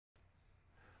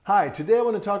Hi, today I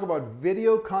want to talk about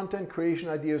video content creation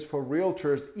ideas for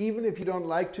realtors. Even if you don't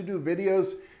like to do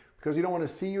videos because you don't want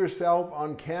to see yourself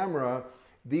on camera,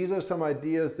 these are some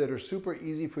ideas that are super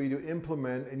easy for you to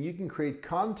implement, and you can create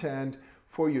content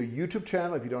for your YouTube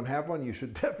channel. If you don't have one, you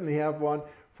should definitely have one,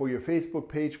 for your Facebook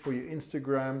page, for your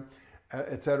Instagram,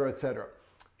 etc., etc.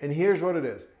 And here's what it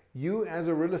is. You as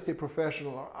a real estate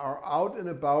professional are out and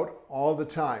about all the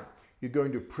time. You're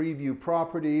going to preview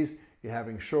properties, you're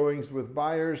having showings with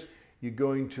buyers, you're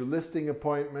going to listing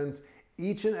appointments.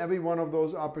 Each and every one of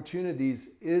those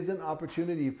opportunities is an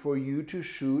opportunity for you to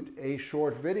shoot a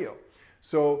short video.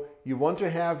 So you want to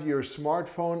have your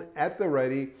smartphone at the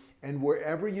ready, and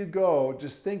wherever you go,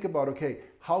 just think about, okay,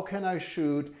 how can I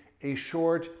shoot a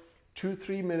short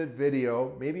 2-3 minute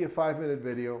video, maybe a 5-minute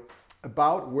video,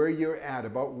 about where you're at,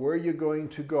 about where you're going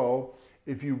to go.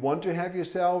 If you want to have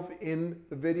yourself in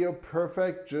the video,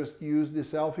 perfect, just use the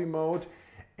selfie mode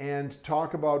and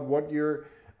talk about what you're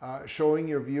showing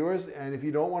your viewers. And if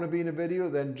you don't want to be in a video,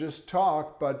 then just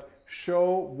talk, but show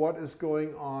what is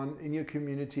going on in your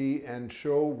community and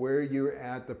show where you're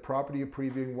at, the property you're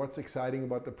previewing, what's exciting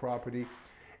about the property.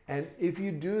 And if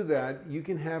you do that, you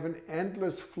can have an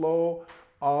endless flow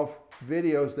of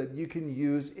videos that you can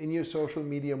use in your social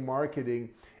media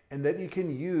marketing and that you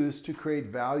can use to create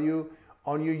value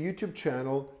on your YouTube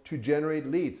channel to generate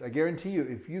leads. I guarantee you,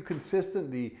 if you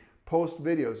consistently post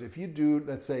videos, if you do,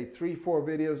 let's say 3-4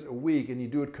 videos a week, and you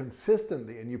do it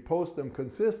consistently and you post them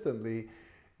consistently,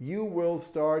 you will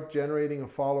start generating a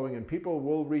following and people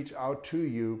will reach out to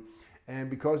you. And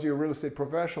because you're a real estate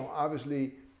professional,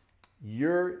 obviously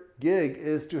your gig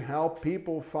is to help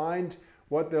people find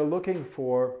what they're looking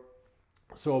for.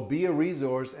 So be a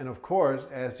resource, and of course,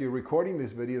 as you're recording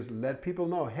these videos, let people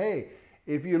know, hey,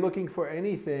 if you're looking for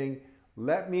anything,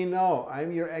 let me know.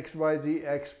 I'm your XYZ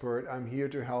expert. I'm here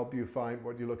to help you find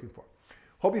what you're looking for.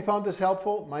 Hope you found this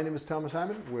helpful. My name is Thomas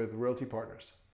Hyman with Realty Partners.